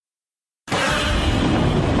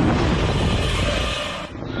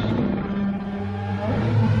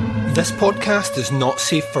This podcast is not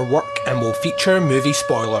safe for work and will feature movie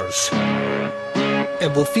spoilers.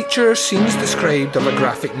 It will feature scenes described of a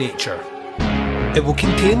graphic nature. It will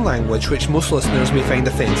contain language which most listeners may find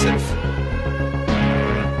offensive.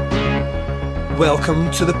 Welcome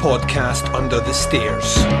to the podcast Under the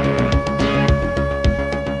Stairs.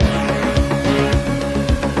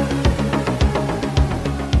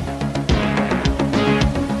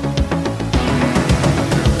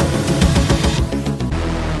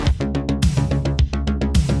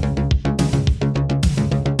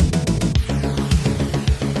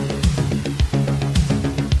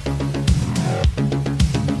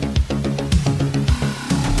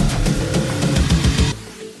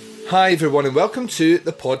 Hi everyone and welcome to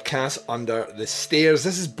the podcast Under the Stairs.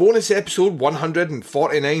 This is bonus episode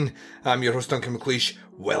 149. I'm your host Duncan McLeish.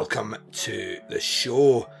 Welcome to the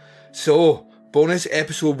show. So, bonus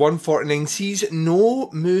episode 149 sees no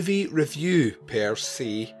movie review per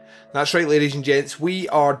se. That's right, ladies and gents, we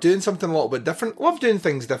are doing something a little bit different. Love doing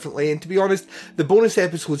things differently, and to be honest, the bonus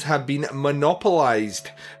episodes have been monopolised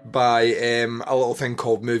by a little thing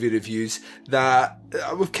called movie reviews that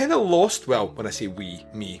we've kind of lost. Well, when I say we,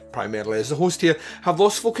 me primarily as the host here, have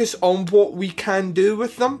lost focus on what we can do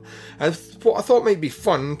with them. And what I thought might be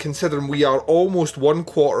fun, considering we are almost 1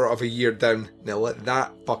 quarter of a year down. Now let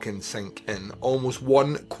that fucking sink in. Almost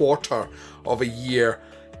 1 quarter of a year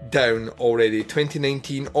down already.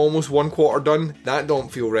 2019, almost 1 quarter done. That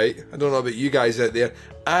don't feel right. I don't know about you guys out there.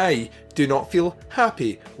 I do not feel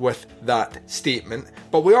happy with that statement.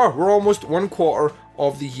 But we're almost 1 quarter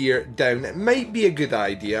of the year down. It might be a good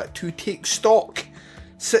idea to take stock,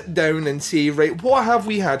 sit down and say, right, what have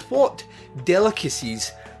we had? What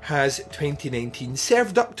delicacies has 2019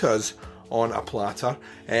 served up to us on a platter,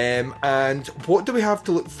 and what do we have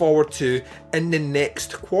to look forward to in the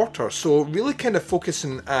next quarter? So really kind of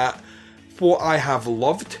focusing at what I have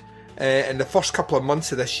loved in the first couple of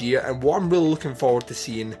months of this year and what I'm really looking forward to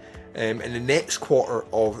seeing in the next quarter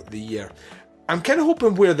of the year. I'm kind of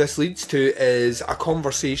hoping where this leads to is a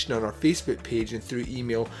conversation on our Facebook page and through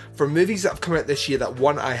email for movies that have come out this year that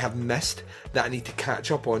 1, I have missed that I need to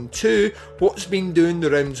catch up on, 2, what's been doing the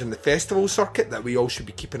rounds on the festival circuit that we all should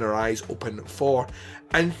be keeping our eyes open for,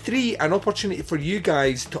 and 3, an opportunity for you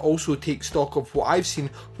guys to also take stock of what I've seen,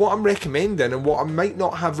 what I'm recommending, and what I might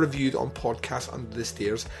not have reviewed on Podcast Under the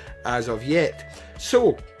Stairs as of yet.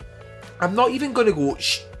 So, I'm not even going to go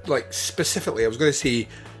specifically, I was going to say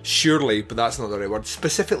surely, but that's not the right word,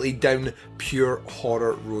 specifically down pure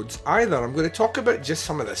horror roads either. I'm going to talk about just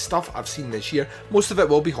some of the stuff I've seen this year. Most of it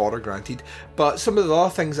will be horror, granted, but some of the other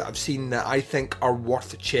things that I've seen that I think are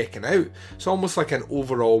worth checking out. It's almost like an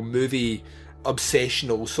overall movie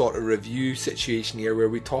obsessional sort of review situation here where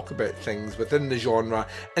we talk about things within the genre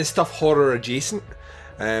and stuff horror adjacent.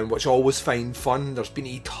 Which I always find fun. There's been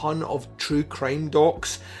a ton of true crime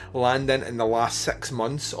docs landing in the last 6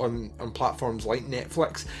 months on platforms like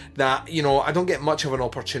Netflix that, you know, I don't get much of an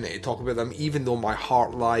opportunity to talk about them, even though my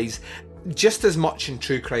heart lies just as much in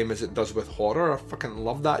true crime as it does with horror. I fucking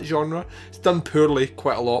love that genre. It's done poorly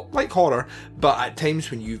quite a lot, like horror, but at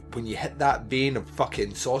times when you hit that vein of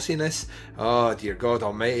fucking sauciness, oh dear God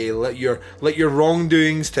almighty, let your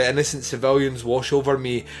wrongdoings to innocent civilians wash over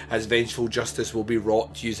me as vengeful justice will be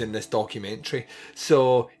wrought using this documentary.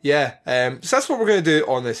 So yeah, so that's what we're going to do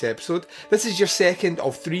on this episode. This is your second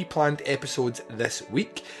of 3 planned episodes this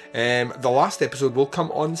week. The last episode will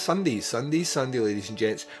come on Sunday, ladies and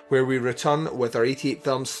gents, where we return with our 88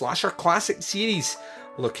 Films Slasher Classic series,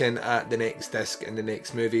 looking at the next disc and the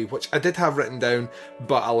next movie, which I did have written down,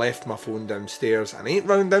 but I left my phone downstairs and I ain't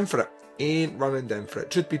running down for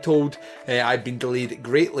it. Truth be told, I've been delayed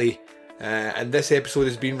greatly, and this episode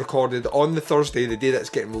is being recorded on the Thursday, the day that it's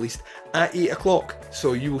getting released, at 8 o'clock.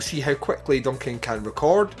 So you will see how quickly Duncan can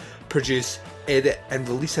record, produce, edit and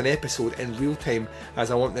release an episode in real time,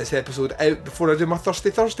 as I want this episode out before I do my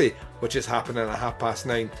Thirsty Thursday, which is happening at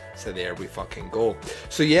 9:30. So there we fucking go.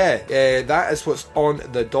 So yeah, that is what's on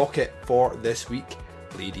the docket for this week,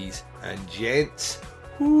 ladies and gents.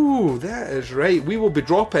 Ooh, that is right. We will be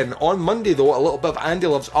dropping on Monday though a little bit of Andy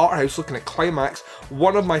Loves Art House, looking at Climax,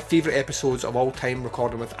 one of my favourite episodes of all time,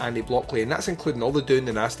 recording with Andy Blockley, and that's including all the Doing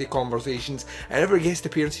the Nasty conversations and every guest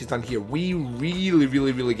appearance he's done here. We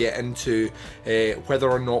really get into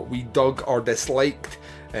whether or not we dug or disliked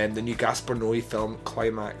the new Gaspar Noé film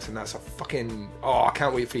Climax, and that's a fucking, I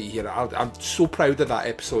can't wait for you to hear it. I'm so proud of that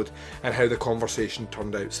episode and how the conversation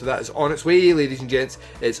turned out. So that is on its way, ladies and gents.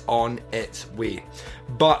 It's on its way.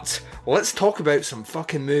 But let's talk about some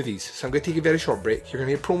fucking movies. So I'm going to take a very short break. You're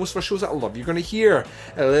going to hear promos for shows that I love. You're going to hear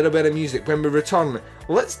a little bit of music. When we return,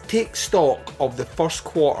 let's take stock of the first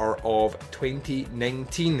quarter of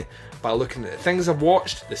 2019 by looking at the things I've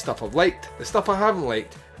watched, the stuff I've liked, the stuff I haven't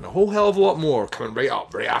liked, and a whole hell of a lot more coming right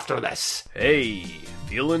up, right after this. Hey,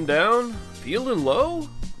 feeling down? Feeling low?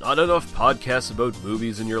 Not enough podcasts about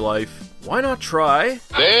movies in your life? Why not try?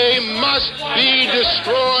 They must be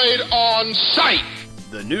destroyed on sight!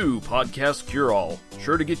 The new Podcast Cure-All,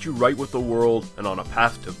 sure to get you right with the world and on a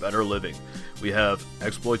path to better living. We have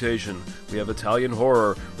exploitation, we have Italian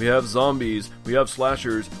horror, we have zombies, we have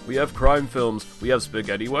slashers, we have crime films, we have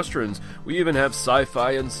spaghetti westerns, we even have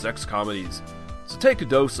sci-fi and sex comedies. So take a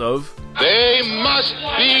dose of... They must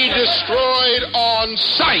be destroyed on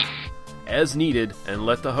sight! As needed, and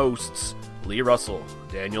let the hosts, Lee Russell,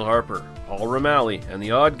 Daniel Harper, Paul Romali, and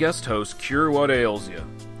the odd guest host cure what ails you.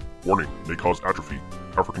 Warning, may cause atrophy,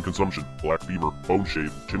 African consumption, black fever, bone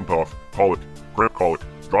shave, chin cough, colic, cramp colic,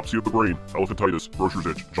 dropsy of the brain, elephantitis, grocer's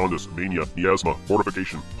itch, jaundice, mania, miasma,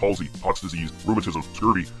 mortification, palsy, Pott's disease, rheumatism,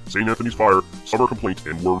 scurvy, St. Anthony's fire, summer complaint,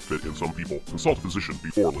 and worm fit in some people. Consult a physician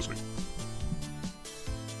before listening.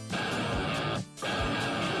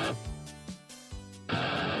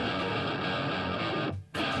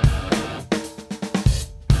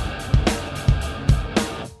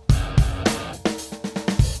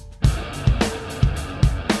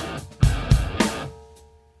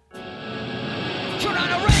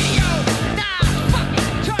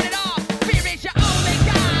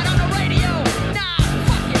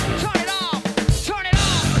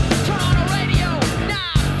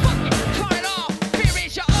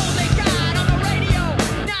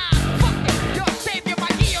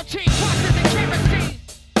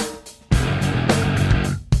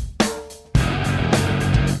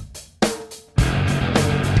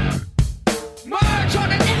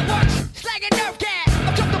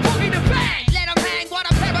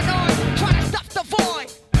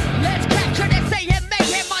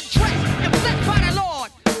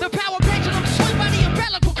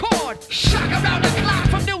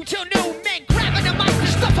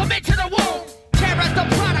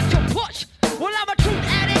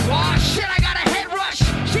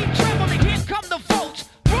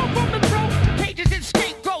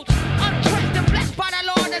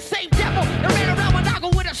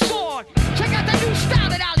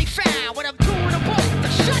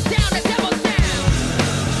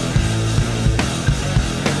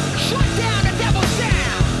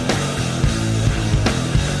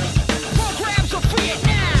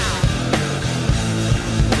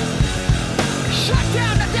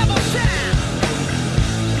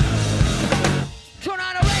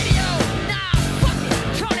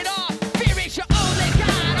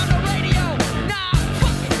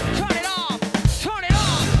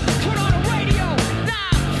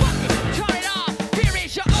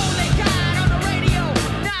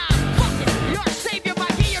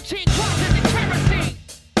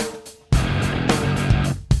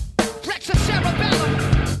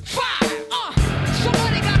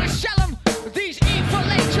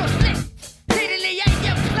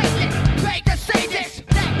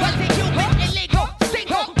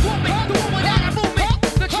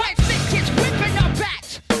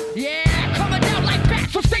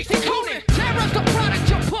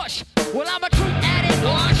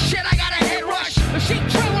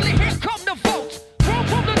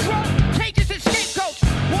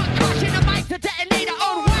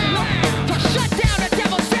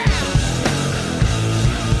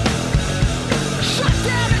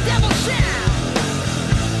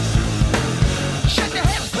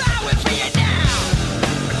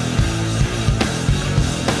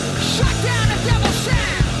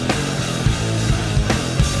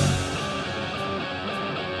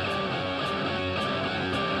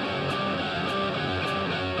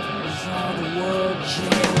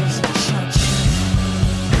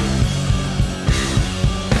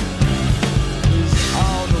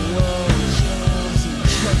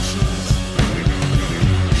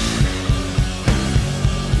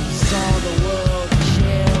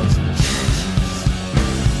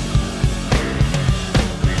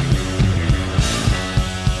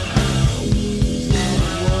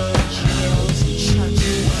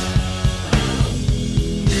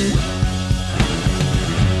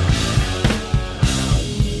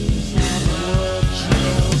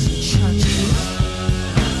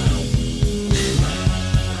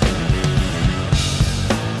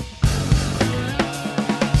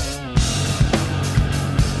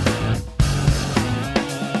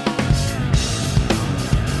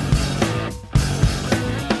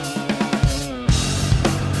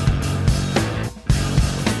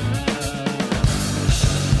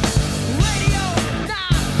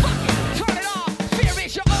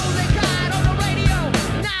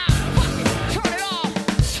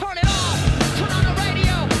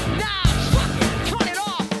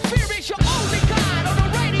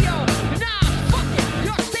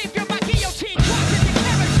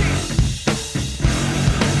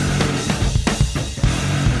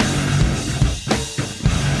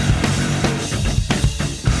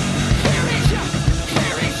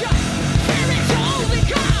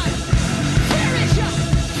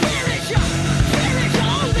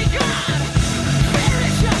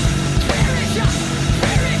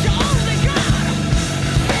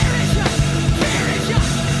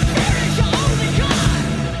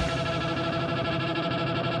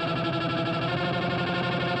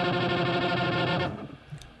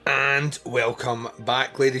 And welcome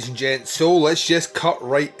back, ladies and gents. So let's just cut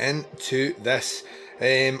right into this.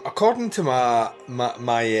 According to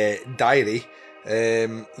my diary,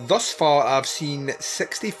 thus far I've seen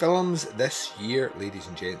 60 films this year, ladies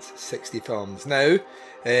and gents. 60 films. Now,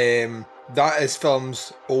 that is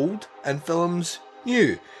films old and films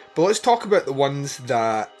new. But let's talk about the ones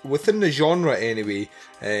that, within the genre anyway,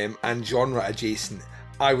 and genre adjacent,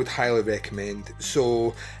 I would highly recommend.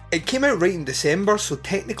 So it came out right in December, so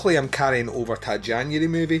technically I'm carrying over to a January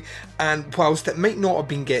movie, and whilst it might not have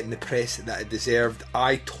been getting the press that it deserved,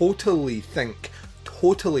 I totally think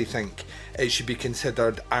it should be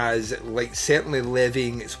considered as, like, certainly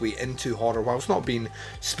levying its way into horror, whilst not being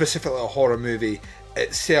specifically a horror movie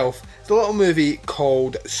itself. It's a little movie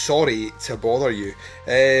called Sorry to Bother You.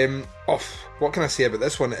 What can I say about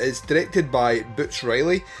this one? It's directed by Boots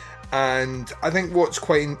Riley, and I think what's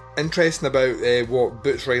quite interesting about what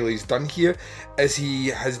Boots Riley's done here is he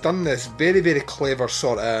has done this very, very clever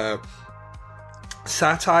sort of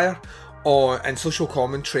satire and social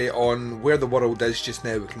commentary on where the world is just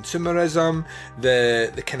now with consumerism,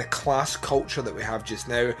 the kind of class culture that we have just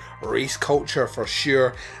now, race culture for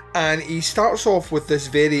sure. And he starts off with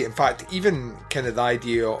this in fact, even kind of the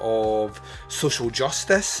idea of social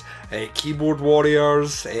justice, keyboard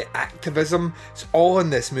warriors, activism. It's all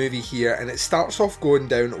in this movie here, and it starts off going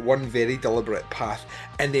down one very deliberate path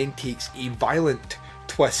and then takes a violent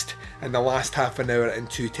twist in the last half an hour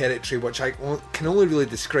into territory which I can only really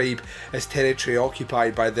describe as territory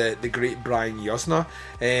occupied by the great Brian Yuzna.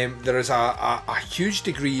 There is a huge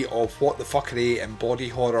degree of what the fuckery and body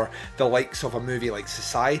horror, the likes of a movie like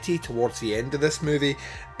Society towards the end of this movie,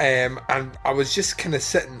 and I was just kind of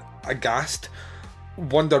sitting aghast,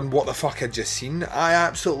 wondering what the fuck I'd just seen. I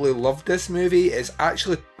absolutely loved this movie. It's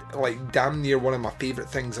actually like damn near one of my favourite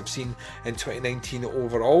things I've seen in 2019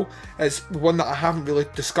 overall. It's one that I haven't really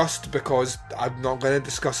discussed because I'm not going to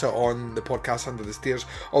discuss it on the podcast Under the Stairs,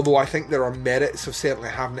 although I think there are merits of certainly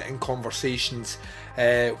having it in conversations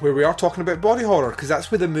where we are talking about body horror, because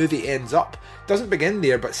that's where the movie ends up. Doesn't begin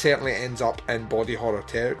there, but certainly ends up in body horror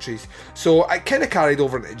territories. So I kind of carried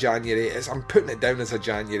over into January. I'm putting it down as a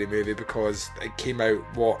January movie because it came out,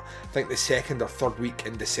 I think the second or third week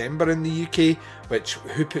in December in the UK, which,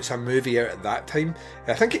 who puts a movie out at that time?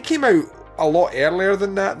 I think it came out a lot earlier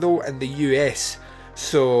than that though in the US.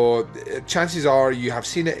 So chances are you have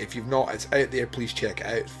seen it. If you've not, it's out there. Please check it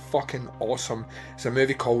out. It's fucking awesome. It's a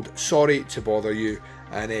movie called Sorry to Bother You,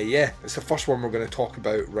 and it's the first one we're going to talk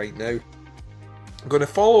about right now. I'm going to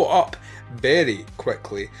follow up very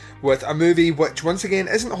quickly with a movie which once again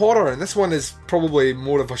isn't horror, and this one is probably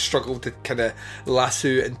more of a struggle to kind of lasso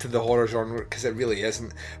into the horror genre because it really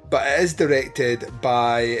isn't, but it is directed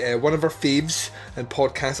by one of our faves and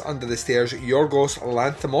podcast Under the Stairs, Yorgos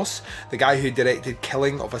Lanthimos, the guy who directed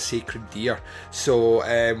Killing of a Sacred Deer, so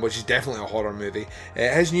which is definitely a horror movie.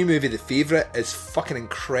 His new movie The Favourite is fucking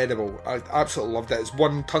incredible. I absolutely loved it. It's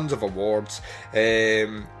won tons of awards,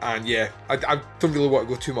 and yeah, I don't really want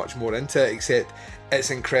to go too much more into it, except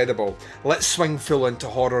it's incredible. Let's swing full into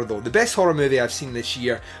horror though. The best horror movie I've seen this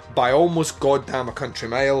year, by almost goddamn a country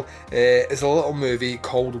mile, is a little movie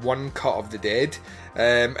called One Cut of the Dead.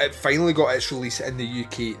 It finally got its release in the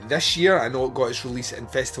UK this year. I know it got its release in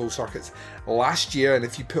festival circuits last year, and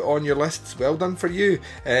if you put on your lists, well done for you.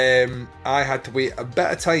 I had to wait a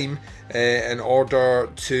bit of time in order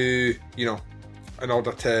to,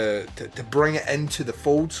 to bring it into the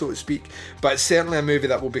fold, so to speak. But it's certainly a movie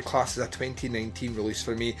that will be classed as a 2019 release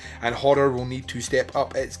for me, and horror will need to step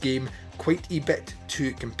up its game quite a bit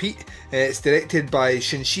to compete. It's directed by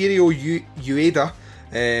Shinichiro Ueda,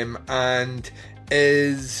 and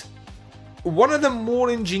is one of the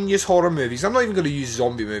more ingenious horror movies. I'm not even going to use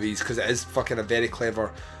zombie movies because it is fucking a very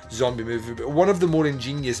clever zombie movie, but one of the more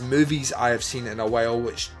ingenious movies I have seen in a while,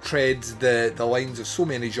 which treads the lines of so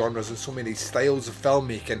many genres and so many styles of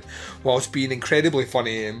filmmaking, whilst being incredibly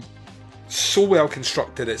funny and so well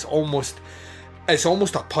constructed. It's almost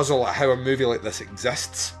a puzzle at how a movie like this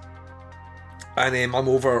exists, and I'm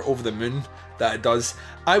over the moon that it does.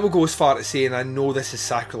 I will go as far to say, and I know this is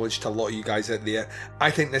sacrilege to a lot of you guys out there,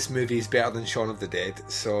 I think this movie is better than Shaun of the Dead.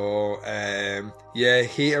 So yeah,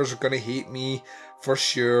 haters are gonna hate me for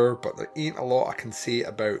sure, but there ain't a lot I can say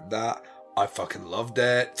about that. I fucking loved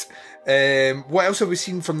it. What else have we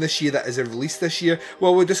seen from this year that is a release this year?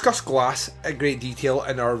 Well, we discussed Glass in great detail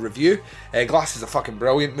in our review. Glass is a fucking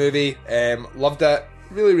brilliant movie. Loved it.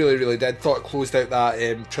 Really, really, really did. Thought it closed out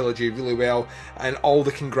that trilogy really well. And all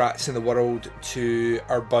the congrats in the world to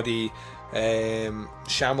our buddy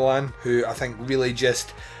Shyamalan, who I think really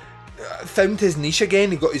just found his niche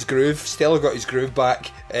again. He got his groove. Stella got his groove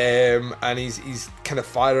back, and he's kind of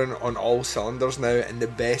firing on all cylinders now in the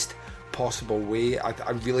best possible way.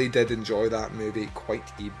 I really did enjoy that movie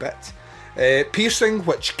quite a bit. Piercing,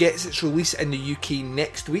 which gets its release in the UK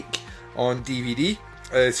next week on DVD.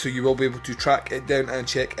 So you will be able to track it down and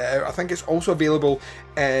check it out. I think it's also available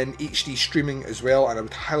in HD streaming as well, and I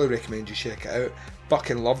would highly recommend you check it out.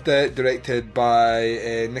 Fucking loved it. Directed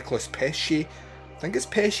by Nicolas Pesce. I think it's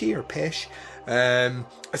Pesce or Pesh.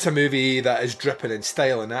 It's a movie that is dripping in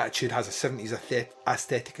style and attitude, has a 70s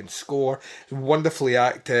aesthetic and score, wonderfully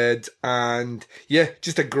acted, and yeah,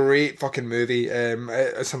 just a great fucking movie.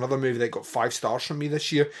 It's another movie that got 5 stars from me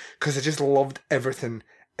this year because I just loved everything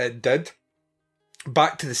it did.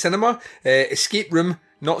 Back to the cinema, Escape Room,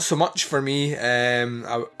 not so much for me.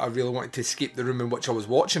 I really wanted to escape the room in which I was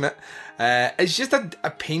watching it. It's just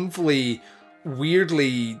a painfully,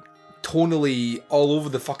 weirdly, tonally, all over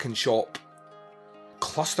the fucking shop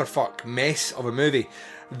clusterfuck mess of a movie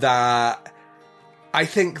that I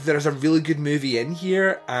think there's a really good movie in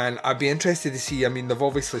here, and I'd be interested to see. I mean, they've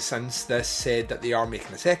obviously since this said that they are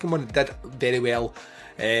making a second one. It did very well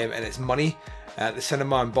in its money at the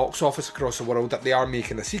cinema and box office across the world, that they are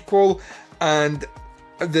making a sequel, and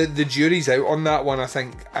the jury's out on that one, I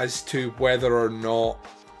think, as to whether or not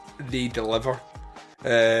they deliver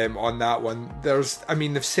on that one.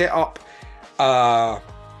 They've set up a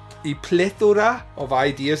plethora of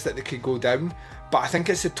ideas that they could go down, but I think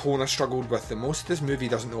it's the tone I struggled with the most. This movie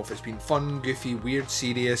doesn't know if it's been fun, goofy, weird,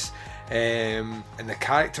 serious, and the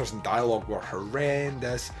characters and dialogue were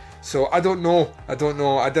horrendous. So I don't know. I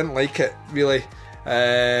didn't like it, really.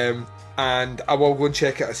 And I will go and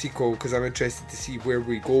check out a sequel because I'm interested to see where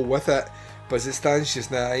we go with it. But as it stands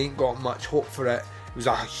just now, I ain't got much hope for it. It was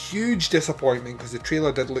a huge disappointment because the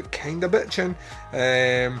trailer did look kind of bitchin'.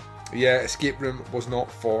 Escape Room was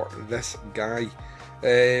not for this guy.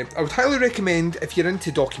 I would highly recommend, if you're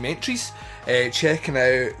into documentaries, checking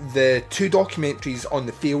out the 2 documentaries on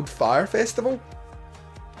the failed Fyre Festival.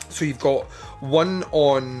 So you've got one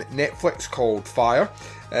on Netflix called Fyre,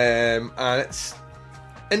 and it's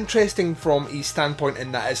interesting from a standpoint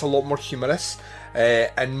in that it's a lot more humorous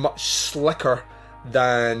and much slicker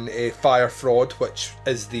than Fyre Fraud, which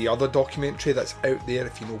is the other documentary that's out there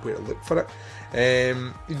if you know where to look for it.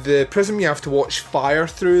 The prism you have to watch Fyre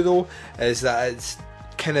through, though, is that it's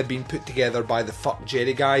kind of been put together by the Fuck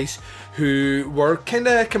Jerry guys, who were kind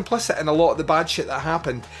of complicit in a lot of the bad shit that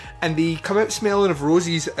happened, and they come out smelling of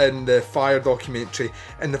roses in the Fyre documentary.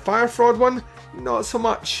 In the Fyre Fraud one, not so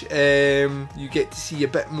much. You get to see a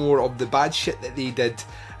bit more of the bad shit that they did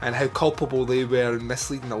and how culpable they were in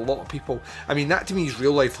misleading a lot of people. I mean, that to me is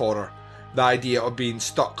real life horror. The idea of being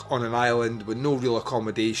stuck on an island with no real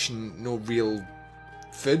accommodation, no real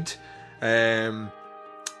food,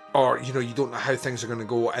 or you don't know how things are going to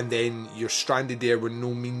go, and then you're stranded there with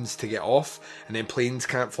no means to get off, and then planes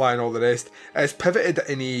can't fly and all the rest. It's pivoted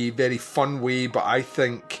in a very fun way, but I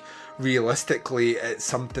think realistically it's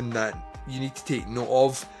something that you need to take note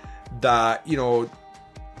of, that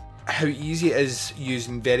how easy it is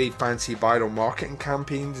using very fancy viral marketing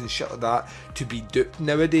campaigns and shit like that to be duped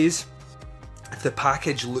nowadays. If the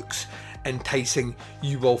package looks enticing,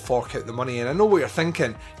 you will fork out the money. And I know what you're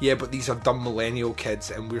thinking, yeah, but these are dumb millennial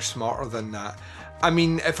kids and we're smarter than that. I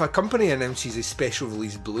mean, if a company announces a special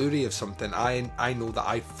release Blu-ray of something, I know that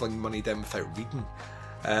I fling money down without reading.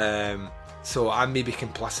 So I'm maybe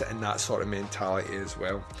complicit in that sort of mentality as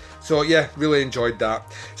well. So yeah, really enjoyed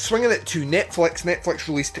that. Swinging it to Netflix. Netflix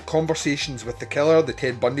released Conversations with the Killer, the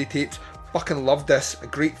Ted Bundy tapes. Fucking love this. A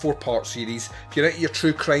great 4-part series. If you're into your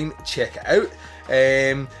true crime, check it out.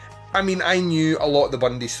 I mean, I knew a lot of the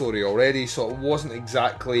Bundy story already, so it wasn't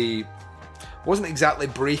exactly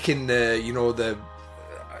breaking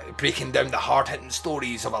breaking down the hard-hitting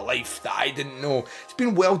stories of a life that I didn't know. It's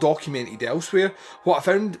been well documented elsewhere. What I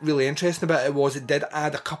found really interesting about it was it did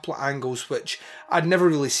add a couple of angles which I'd never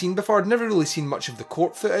really seen before. I'd never really seen much of the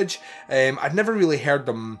court footage. I'd never really heard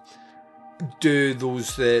them do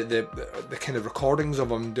those the kind of recordings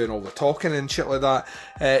of him doing all the talking and shit like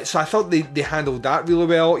that. So I thought they handled that really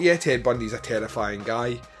well. Yeah, Ted Bundy's a terrifying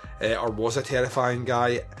guy, or was a terrifying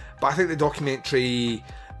guy, but I think the documentary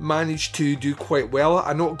managed to do quite well.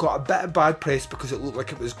 I know it got a bit of bad press because it looked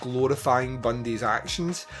like it was glorifying Bundy's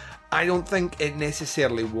actions. I don't think it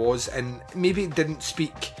necessarily was, and maybe it didn't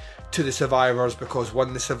speak to the survivors because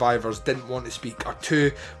one, the survivors didn't want to speak, or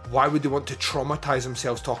two, why would they want to traumatise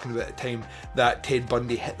themselves talking about the time that Ted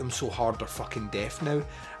Bundy hit them so hard they're fucking deaf now?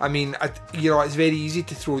 I mean, it's very easy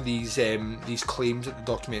to throw these claims at the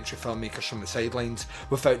documentary filmmakers from the sidelines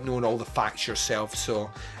without knowing all the facts yourself. So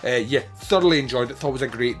thoroughly enjoyed it. Thought it was a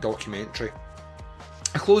great documentary.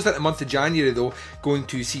 I closed out the month of January though going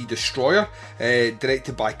to see Destroyer,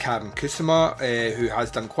 directed by Karen Kusama, who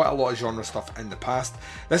has done quite a lot of genre stuff in the past.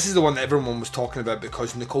 This is the one that everyone was talking about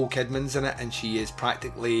because Nicole Kidman's in it and she is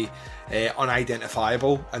practically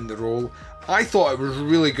unidentifiable in the role. I thought it was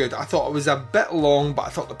really good. I thought it was a bit long, but I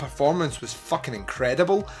thought the performance was fucking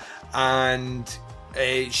incredible, and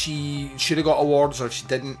she should have got awards, or if she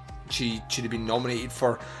didn't, she should have been nominated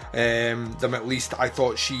for them at least. I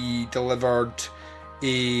thought she delivered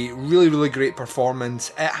a really, really great performance.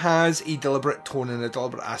 It has a deliberate tone and a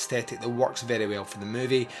deliberate aesthetic that works very well for the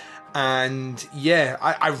movie. And yeah,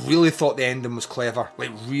 I really thought the ending was clever.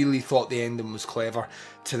 Really thought the ending was clever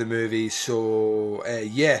to the movie. So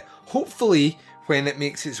hopefully when it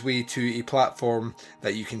makes its way to a platform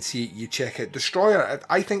that you can see it, you check it. Destroyer,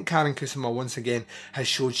 I think Karen Kusama once again has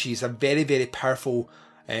showed she's a very, very powerful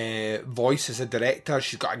voice as a director.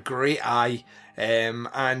 She's got a great eye,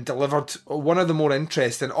 and delivered one of the more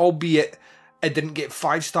interesting, albeit it didn't get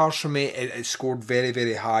 5 stars from me, it scored very,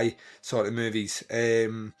 very high sort of movies.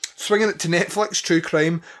 Swinging it to Netflix, True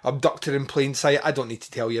Crime, Abducted in Plain Sight. I don't need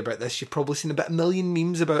to tell you about this, you've probably seen a million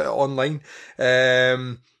memes about it online.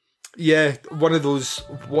 One of those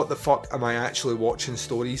what the fuck am I actually watching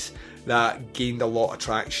stories that gained a lot of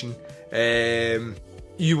traction.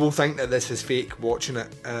 You will think that this is fake watching it.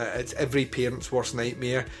 It's every parent's worst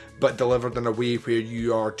nightmare, but delivered in a way where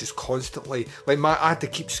you are just constantly... I had to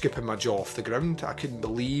keep scooping my jaw off the ground. I couldn't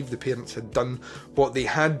believe the parents had done what they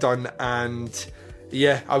had done, and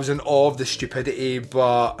yeah, I was in awe of the stupidity,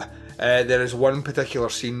 but there is one particular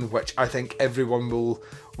scene which I think everyone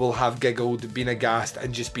will have giggled, been aghast,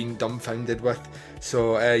 and just been dumbfounded with.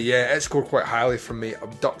 So it scored quite highly from me.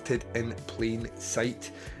 Abducted in Plain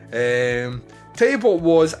Sight. Tell you what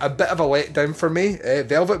was a bit of a letdown for me,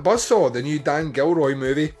 Velvet Buzzsaw, the new Dan Gilroy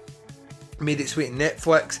movie. Made its way to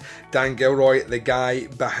Netflix. Dan Gilroy, the guy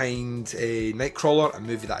behind Nightcrawler, a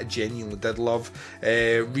movie that I genuinely did love.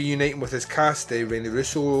 Reuniting with his cast, Rene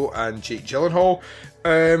Russo and Jake Gyllenhaal.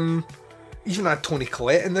 Even had Toni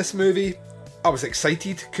Collette in this movie. I was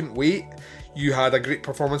excited, couldn't wait. You had a great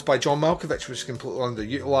performance by John Malkovich, which was completely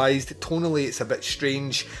underutilised. Tonally, it's a bit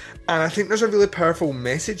strange. And I think there's a really powerful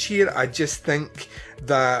message here. I just think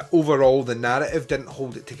that overall the narrative didn't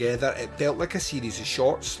hold it together. It felt like a series of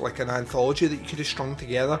shorts, like an anthology that you could have strung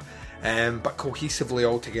together. But cohesively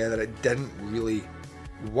all together, it didn't really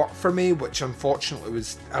work for me, which unfortunately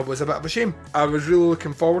was a bit of a shame. I was really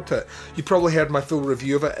looking forward to it. You probably heard my full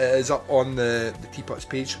review of it. It is up on the Teapots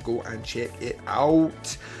page, so go and check it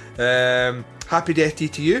out. Happy Death Day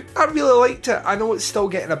to You. I really liked it. I know it's still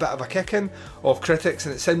getting a bit of a kicking of critics,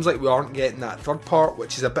 and it sounds like we aren't getting that third part,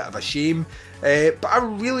 which is a bit of a shame. But I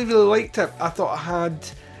really, really liked it. I thought I had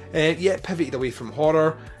pivoted away from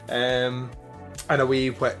horror in a way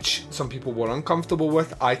which some people were uncomfortable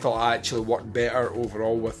with. I thought I actually worked better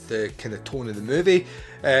overall with the kind of tone of the movie.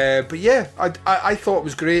 But yeah, I thought it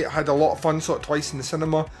was great. I had a lot of fun. Saw it twice in the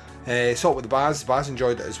cinema. Saw it with Baz. Baz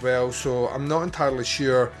enjoyed it as well. So I'm not entirely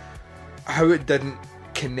sure how it didn't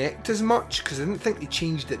connect as much, because I didn't think they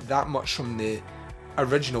changed it that much from the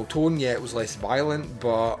original tone. Yeah, it was less violent,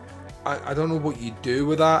 but I don't know what you do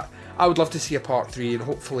with that. I would love to see a part 3, and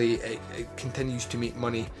hopefully it continues to make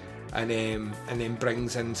money and then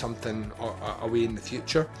brings in something away in the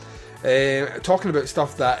future. Talking about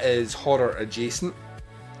stuff that is horror adjacent,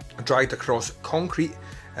 Dragged Across Concrete.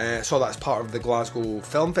 Saw that as part of the Glasgow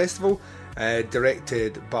Film Festival,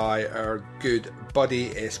 directed by our good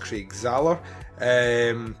buddy S. Craig Zahler,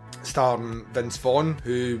 starring Vince Vaughn,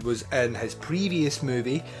 who was in his previous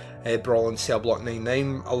movie, Brawl in Cell Block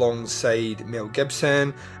 99, alongside Mel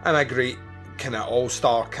Gibson, and a great kind of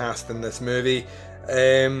all-star cast in this movie.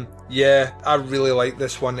 I really like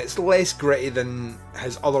this one. It's less gritty than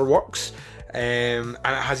his other works, and it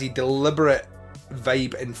has a deliberate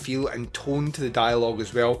vibe and feel and tone to the dialogue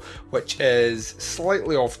as well, which is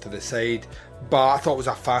slightly off to the side, but I thought it was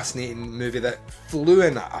a fascinating movie that flew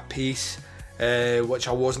in at a pace which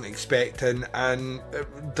I wasn't expecting, and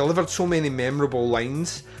delivered so many memorable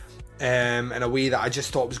lines in a way that I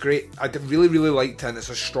just thought was great. I really, really liked it, and it's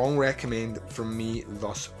a strong recommend from me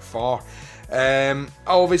thus far. I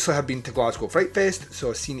obviously have been to Glasgow Fright Fest, so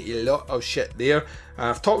I've seen a lot of shit there.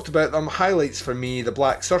 I've talked about them. Highlights for me: The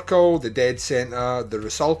Black Circle, The Dead Centre, The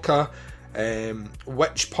Rusalka,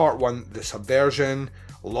 Witch Part 1, The Subversion,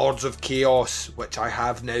 Lords of Chaos, which I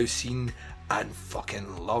have now seen and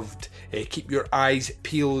fucking loved. Keep your eyes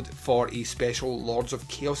peeled for a special Lords of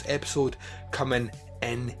Chaos episode coming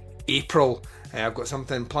in April. I've got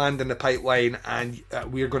something planned in the pipeline, and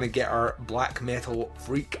we're going to get our black metal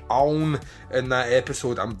freak on in that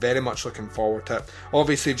episode. I'm very much looking forward to it.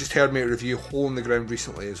 Obviously, just heard me review Hole in the Ground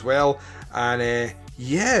recently as well, and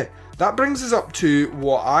yeah, that brings us up to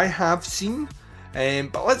what I have seen.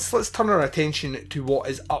 But let's turn our attention to what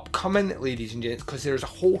is upcoming, ladies and gents, because there's a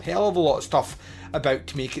whole hell of a lot of stuff about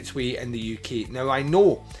to make its way in the UK. Now, I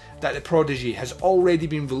know that The Prodigy has already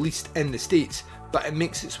been released in the States, but it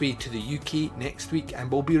makes its way to the UK next week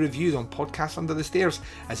and will be reviewed on Podcast Under the Stairs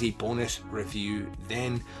as a bonus review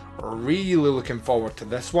then. Really looking forward to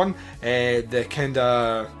this one. The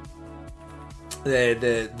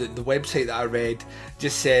website that I read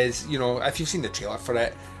just says, you know, if you've seen the trailer for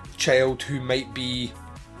it, child who might be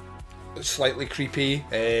slightly creepy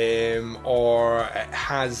or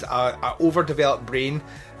has a overdeveloped brain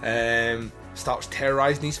starts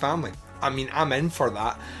terrorising his family. I mean, I'm in for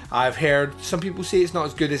that. I've heard some people say it's not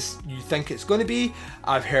as good as you think it's going to be.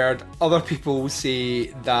 I've heard other people say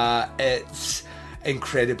that it's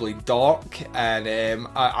incredibly dark, and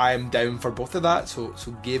I am down for both of that. So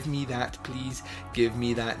give me that, please. Give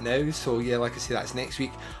me that now. So yeah, like I say, that's next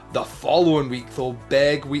week. The following week, though,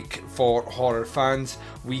 big week for horror fans.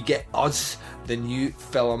 We get Us, the new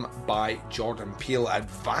film by Jordan Peele.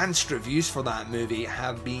 Advanced reviews for that movie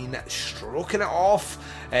have been stroking it off.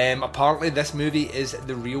 Apparently this movie is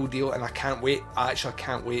the real deal, and I can't wait. I actually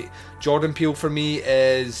can't wait. Jordan Peele for me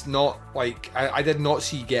is not like, I did not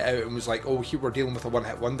see Get Out and was like, oh, here we're dealing with a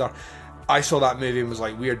one-hit wonder. I saw that movie and was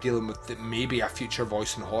like, we are dealing with maybe a future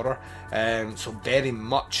voice in horror. So very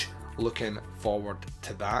much looking forward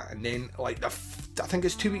to that. And then like I think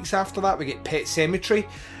it's 2 weeks after that we get Pet Sematary.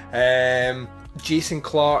 Jason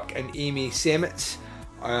Clarke and Amy Seimetz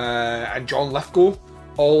and John Lithgow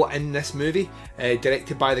all in this movie,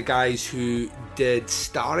 directed by the guys who did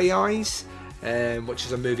Starry Eyes, which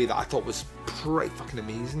is a movie that I thought was pretty fucking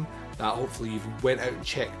amazing, that hopefully you've went out and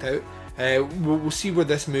checked out. We'll see where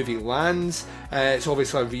this movie lands. It's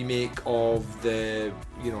obviously a remake of the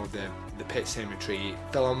Pet Sematary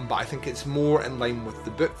film, but I think it's more in line with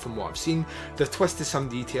the book from what I've seen. They've twisted some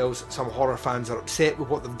details. Some horror fans are upset with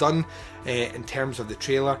what they've done in terms of the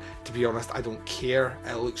trailer. To be honest, I don't care.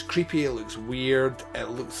 It looks creepy, it looks weird,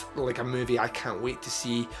 it looks like a movie I can't wait to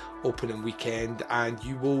see opening weekend, and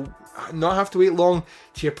you will not have to wait long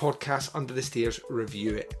to your Podcast Under the Stairs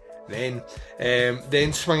review it.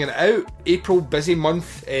 Then swinging it out, April, busy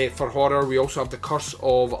month for horror. We also have The Curse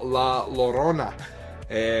of La Llorona,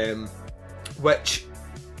 which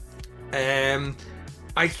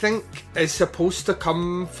I think is supposed to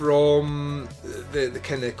come from the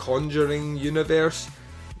kind of Conjuring universe,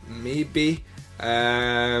 maybe.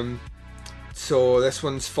 So this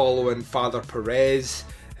one's following Father Perez,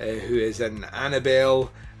 who is in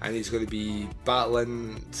Annabelle, and he's going to be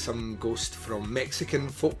battling some ghost from Mexican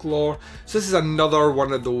folklore. So this is another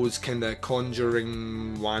one of those kind of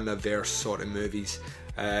Conjuring Wanaverse sort of movies.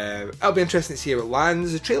 It'll be interesting to see how it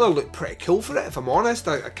lands. The trailer looked pretty cool for it, if I'm honest.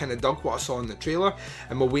 I kind of dug what I saw in the trailer,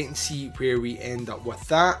 and we'll wait and see where we end up with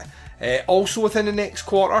that. Also within the next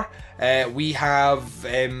quarter, we have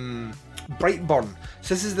Brightburn.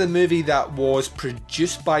 So this is the movie that was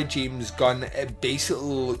produced by James Gunn. It basically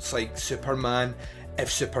looks like Superman if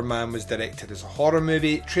Superman was directed as a horror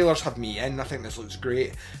movie. Trailers have me in. I think this looks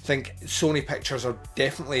great. I think Sony Pictures are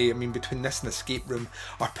definitely, I mean, between this and Escape Room,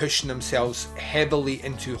 are pushing themselves heavily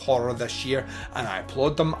into horror this year, and I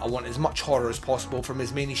applaud them. I want as much horror as possible from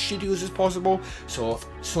as many studios as possible, so if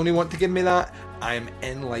Sony want to give me that, I am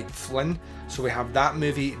in like Flynn. So we have that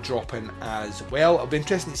movie dropping as well. It'll be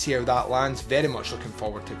interesting to see how that lands. Very much looking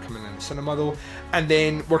forward to it coming in the cinema though. And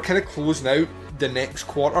then we're kind of closing out the next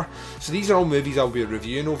quarter. So these are all movies I'll be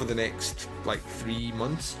reviewing over the next like 3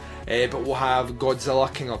 months. But we'll have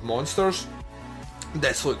Godzilla King of Monsters.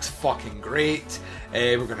 This looks fucking great.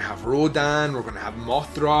 We're going to have Rodan, we're going to have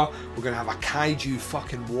Mothra, we're going to have a kaiju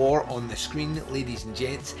fucking war on the screen, ladies and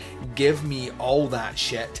gents. Give me all that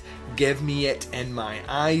shit. Give me it in my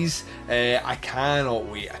eyes. I cannot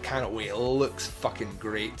wait. It looks fucking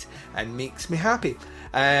great and makes me happy.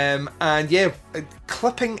 And yeah,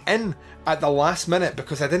 clipping in at the last minute,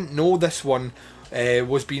 because I didn't know this one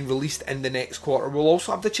was being released in the next quarter. We'll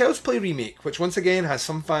also have the Child's Play remake, which once again has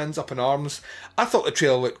some fans up in arms. I thought the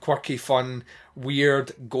trailer looked quirky, fun,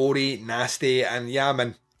 weird, gory, nasty, and yeah,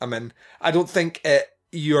 I'm in. I don't think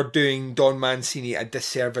you're doing Don Mancini a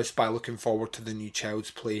disservice by looking forward to the new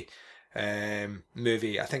Child's Play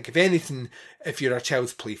movie. I think if anything, if you're a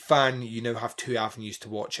Child's Play fan, you now have two avenues to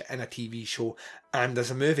watch it, in a TV show and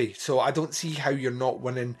as a movie. So I don't see how you're not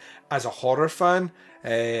winning as a horror fan.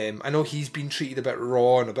 I know he's been treated a bit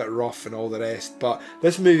raw and a bit rough and all the rest, but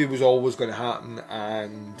this movie was always going to happen.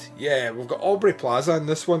 And yeah, we've got Aubrey Plaza in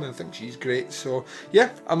this one. I think she's great. So yeah,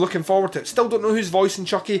 I'm looking forward to it. Still don't know who's voicing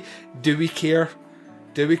Chucky. Do we care?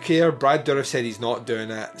 Do we care? Brad Dourif said he's not doing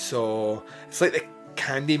it. So it's like the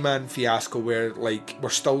Candyman fiasco where like we're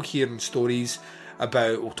still hearing stories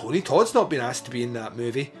about, well, Tony Todd's not been asked to be in that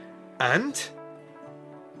movie. And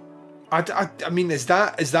I mean, is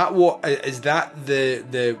that the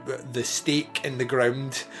stake in the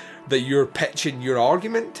ground that you're pitching your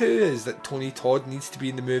argument to? Is that Tony Todd needs to be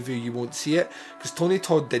in the movie? You won't see it because Tony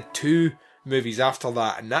Todd did 2 movies after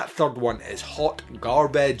that, and that third one is hot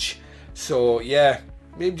garbage. So yeah,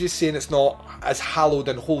 maybe just saying it's not as hallowed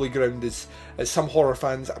and holy ground as some horror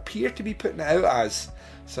fans appear to be putting it out as.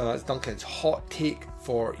 So that's Duncan's hot take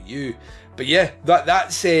for you. But yeah,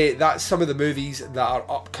 that's some of the movies that are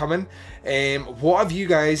upcoming. What have you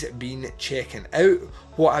guys been checking out?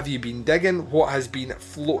 What have you been digging? What has been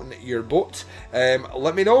floating your boat?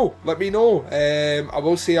 Let me know. I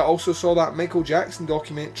will say I also saw that Michael Jackson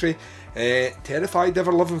documentary. Terrified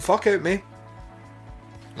ever living fuck out me.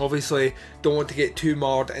 Obviously, don't want to get too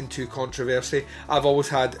marred into controversy. I've always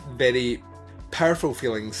had very powerful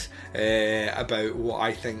feelings about what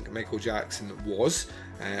I think Michael Jackson was,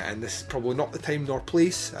 and this is probably not the time nor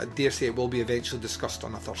place. I dare say it will be eventually discussed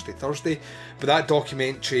on a Thursday, but that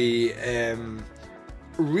documentary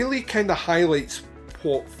really kind of highlights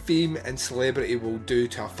what fame and celebrity will do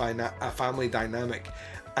to a family dynamic,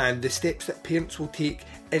 and the steps that parents will take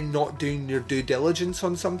in not doing their due diligence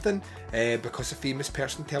on something because a famous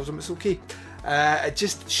person tells them it's okay.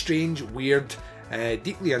 Just strange, weird,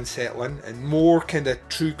 deeply unsettling, and more kind of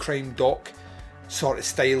true crime doc sort of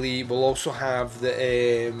styly. We'll also have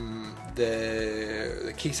the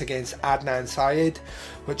case against Adnan Syed,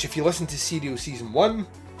 which if you listen to Serial Season 1,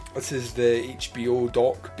 this is the HBO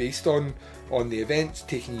doc based on the events,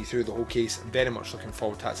 taking you through the whole case. I'm very much looking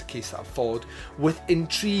forward to that. It's a case that I've followed with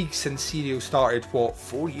intrigue since Serial started,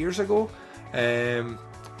 4 years ago?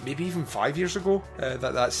 Maybe even 5 years ago,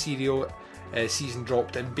 that Serial season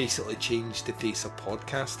dropped and basically changed the face of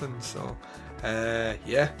podcasting. So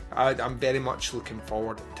yeah, I'm very much looking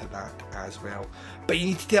forward to that as well. But you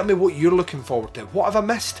need to tell me what you're looking forward to. What have I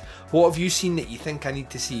missed? What have you seen that you think I need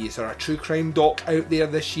to see? Is there a true crime doc out there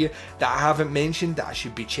this year that I haven't mentioned that I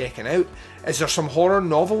should be checking out? Is there some horror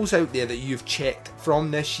novels out there that you've checked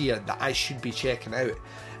from this year that I should be checking out?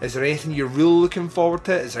 Is there anything you're really looking forward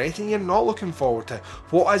to? Is there anything you're not looking forward to?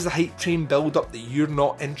 What is the hype train build up that you're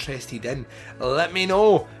not interested in? Let me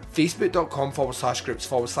know.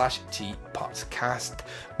 Facebook.com/groups/TPutscast.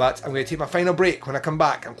 But I'm going to take my final break. When I come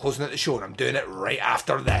back, I'm closing out the show, and I'm doing it right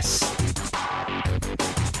after this.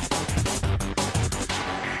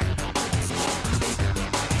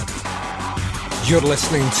 You're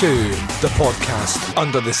listening to the podcast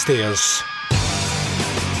Under the Stairs.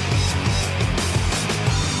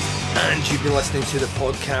 And you've been listening to the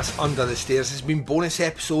podcast Under the Stairs. It's been bonus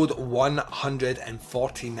episode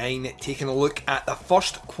 149, taking a look at the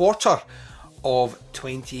first quarter of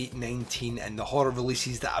 2019 and the horror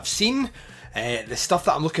releases that I've seen. The stuff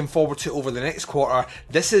that I'm looking forward to over the next quarter.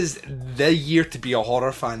 This is the year to be a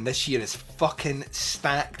horror fan. This year is fucking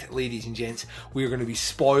stacked, ladies and gents. We're going to be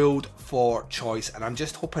spoiled for choice, and I'm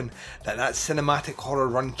just hoping that cinematic horror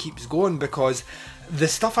run keeps going, because the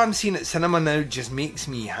stuff I'm seeing at cinema now just makes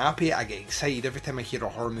me happy. I get excited every time I hear a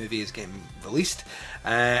horror movie is getting released.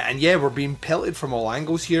 And yeah, we're being pelted from all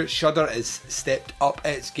angles here. Shudder has stepped up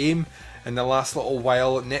its game in the last little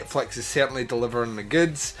while. Netflix is certainly delivering the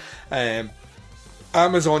goods.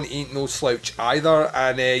 Amazon ain't no slouch either.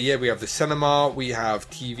 And yeah, we have the cinema, we have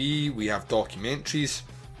TV, we have documentaries.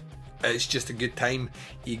 It's just a good time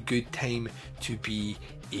to be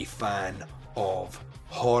a fan of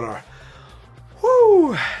horror.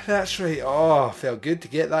 Woo, that's right. Oh, felt good to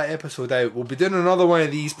get that episode out. We'll be doing another one of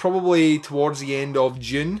these probably towards the end of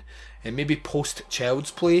June, and maybe post Child's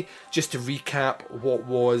Play, just to recap what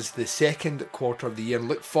was the second quarter of the year and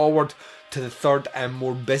look forward to the third and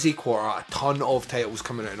more busy quarter. A ton of titles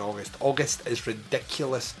coming out in August. August is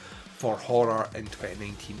ridiculous for horror in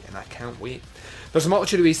 2019, and I can't wait. There's a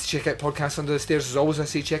multitude of ways to check out Podcasts Under the Stairs. As always, I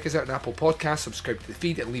say check us out on Apple Podcasts, subscribe to the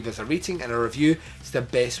feed and leave us a rating and a review. It's the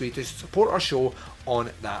best way to support our show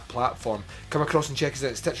on that platform. Come across and check us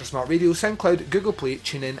out at Stitcher Smart Radio, SoundCloud, Google Play,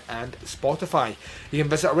 TuneIn and Spotify. You can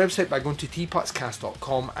visit our website by going to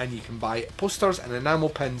teapotscast.com and you can buy posters and enamel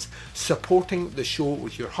pins supporting the show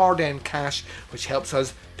with your hard-earned cash, which helps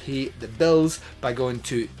us pay the bills by going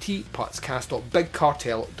to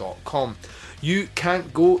teapotscast.bigcartel.com. You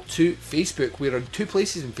can go to Facebook. We're in 2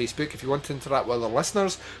 places in Facebook. If you want to interact with other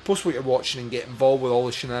listeners, post what you're watching and get involved with all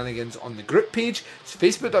the shenanigans on the group page, it's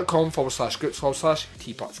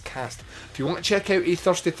facebook.com/groups/teapotscast. If you want to check out a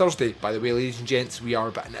Thirsty Thursday, by the way, ladies and gents, we are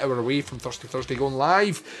about an hour away from Thirsty Thursday going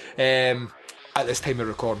live at this time of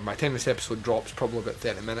recording. By the time this episode drops, probably about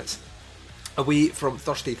 30 minutes away from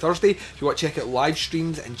Thirsty Thursday. If you want to check out live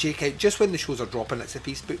streams and check out just when the shows are dropping, it's the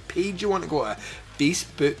Facebook page you want to go to,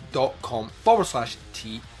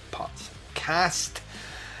 facebook.com/teapotscast.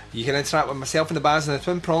 You can interact with myself and the Baz and the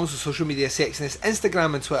Twin Prongs of social media sexiness.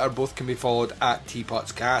 Instagram and Twitter both can be followed at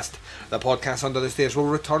teapotscast. The Podcast Under the Stairs will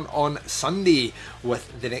return on Sunday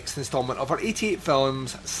with the next instalment of our 88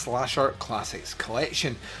 Films Slasher Classics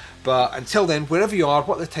collection. But until then, wherever you are,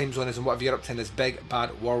 what the time zone is and whatever you're up to in this big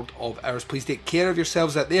bad world of ours, please take care of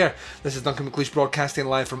yourselves out there. This is Duncan McLeish broadcasting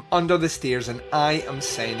live from Under the Stairs and I am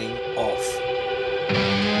signing off.